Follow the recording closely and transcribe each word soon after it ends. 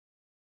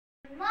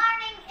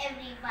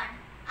everyone.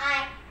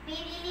 I,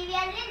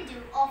 Livia Linto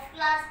of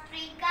Class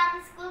 3 Common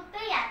School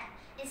Payat,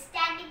 is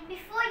standing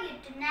before you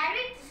to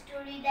narrate the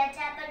story that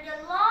happened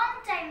a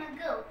long time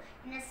ago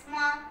in a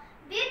small,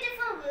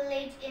 beautiful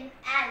village in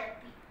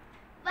Alapi.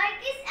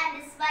 Varghese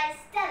and his wife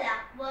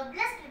Stella were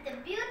blessed with a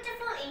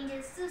beautiful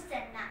angel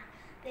Susanna.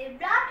 They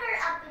brought her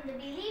up in the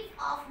belief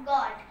of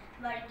God.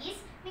 Varghese,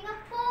 being a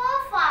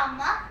poor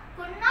farmer,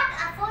 could not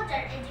afford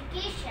her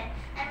education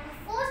and was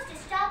forced to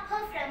stop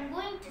her from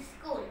going to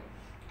school.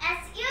 As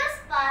years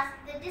passed,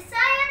 the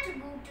desire to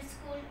go to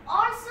school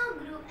also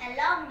grew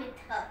along with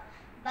her.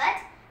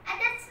 But at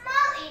that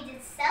small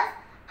age itself,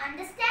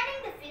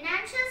 understanding the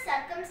financial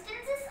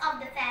circumstances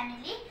of the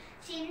family,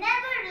 she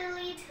never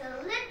relayed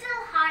her little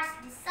heart's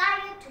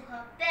desire to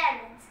her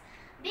parents.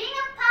 Being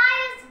a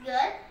pious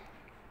girl,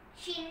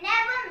 she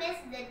never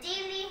missed the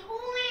daily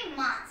holy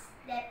mass.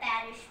 Their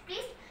parish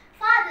priest,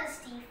 Father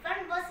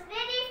Stephen, was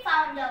very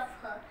fond of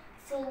her.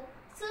 So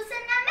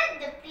Susanna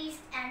met the priest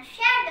and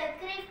shared her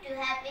craving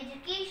to have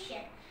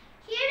education.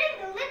 Hearing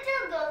the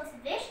little girl's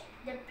wish,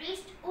 the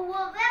priest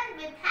overwhelmed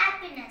with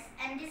happiness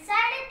and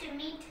decided to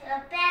meet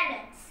her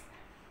parents.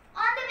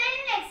 On the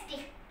very next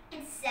day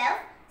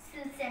itself,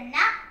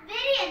 Susanna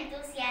very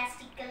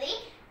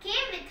enthusiastically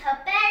came with her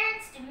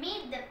parents to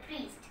meet the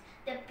priest.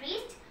 The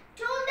priest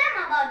told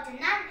them about a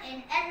nun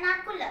in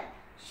Ernakulam.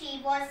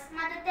 She was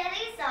Mother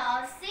Teresa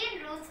or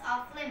Saint Rose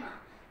of Lima,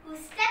 who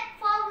stepped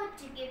forward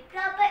to give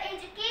proper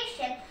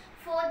education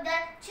for the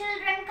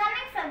children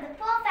coming from the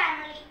poor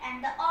family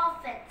and the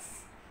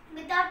orphans,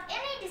 without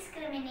any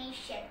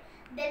discrimination.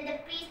 Then the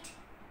priest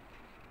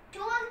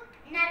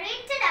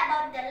narrated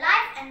about the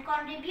life and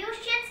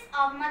contributions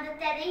of Mother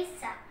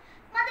Teresa.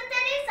 Mother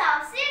Teresa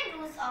of Saint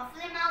Rose of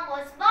Lima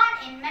was born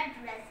in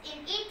Madras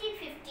in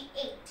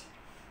 1858.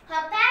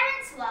 Her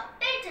parents were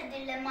Peter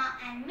de Lima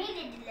and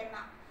Mary de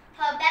Lima.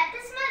 Her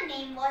baptismal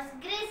name was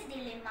Grace de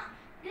Lima.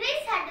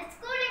 Grace had a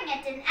schooling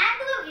at an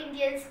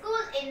Anglo-Indian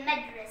school in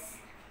Madras.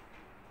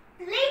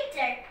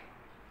 Later,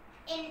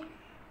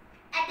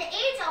 at the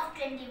age of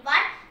 21,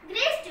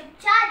 Grace took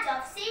charge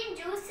of St.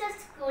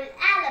 Joseph's School,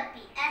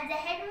 Alapi, as the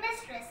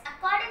headmistress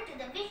according to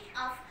the wish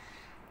of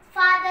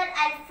Father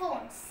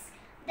Alphonse.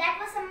 That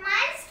was a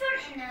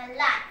milestone in her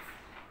life.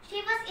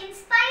 She was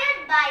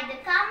inspired by the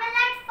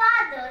Carmelite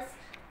fathers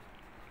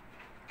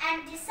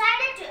and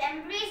decided to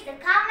embrace the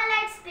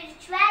Carmelite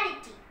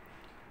spirituality.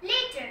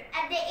 Later,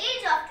 at the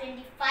age of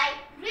 25,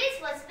 Grace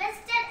was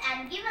vested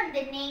and given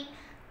the name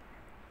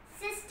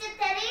Sister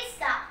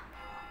Teresa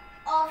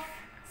of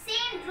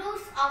Saint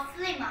Rose of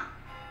Lima.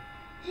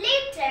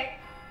 Later,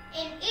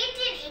 in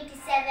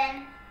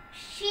 1887,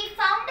 she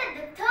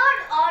founded the Third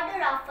Order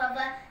of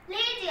Our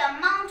Lady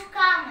of Mount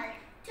Carmel,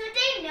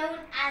 today known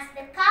as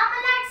the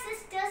Carmelite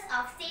Sisters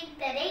of Saint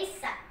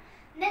Teresa.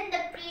 Then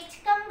the priest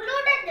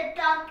concluded the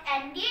talk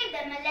and gave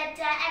them a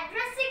letter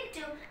addressing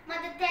to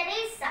Mother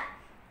Teresa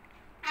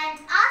and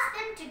asked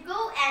them to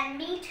go and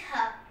meet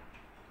her.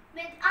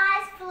 With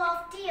eyes full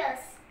of tears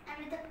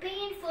and with a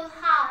painful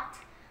heart,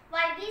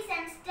 Varghese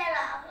and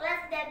Stella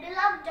left their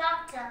beloved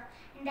daughter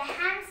in the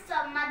hands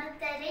of Mother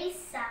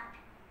Teresa.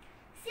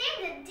 Seeing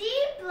the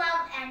deep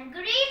love and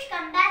great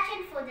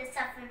compassion for the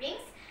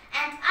sufferings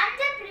and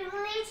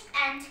underprivileged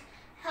and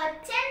her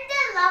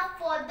tender love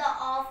for the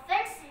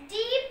orphans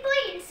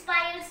deeply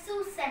inspired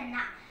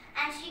Susanna,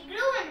 and she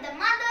grew in the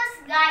mother's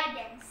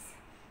guidance.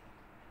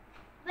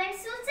 When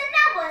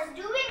Susanna was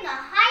doing a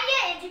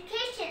higher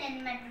education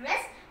in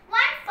Madras,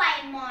 one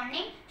fine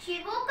morning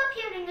she woke up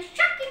hearing a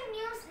shocking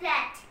news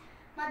that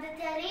Mother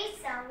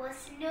Teresa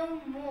was no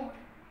more.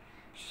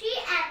 She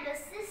and her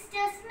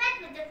sisters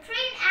met with a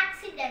train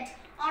accident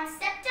on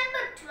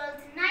September 12,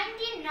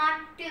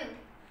 1902.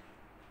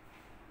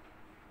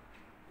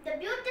 The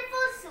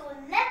beautiful soul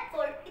left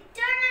for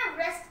eternal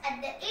rest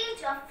at the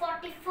age of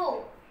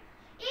 44.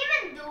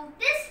 Even though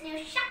this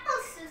news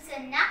shackled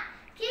Susanna,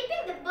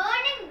 keeping the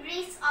burning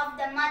grace of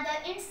the mother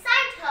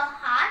inside her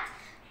heart,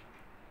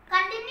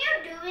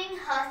 continued doing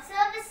her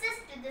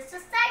services to the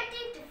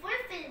society to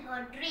fulfill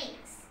her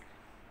dreams.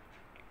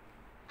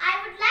 I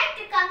would like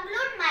to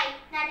conclude my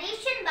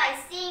narration by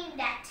saying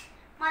that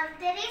Mother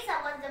Teresa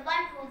was the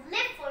one who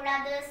lived for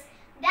others,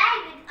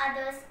 died with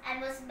others, and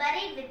was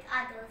buried with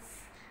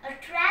others. A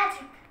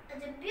tragic,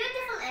 but a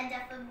beautiful end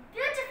of a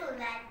beautiful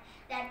life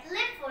that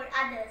lived for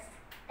others.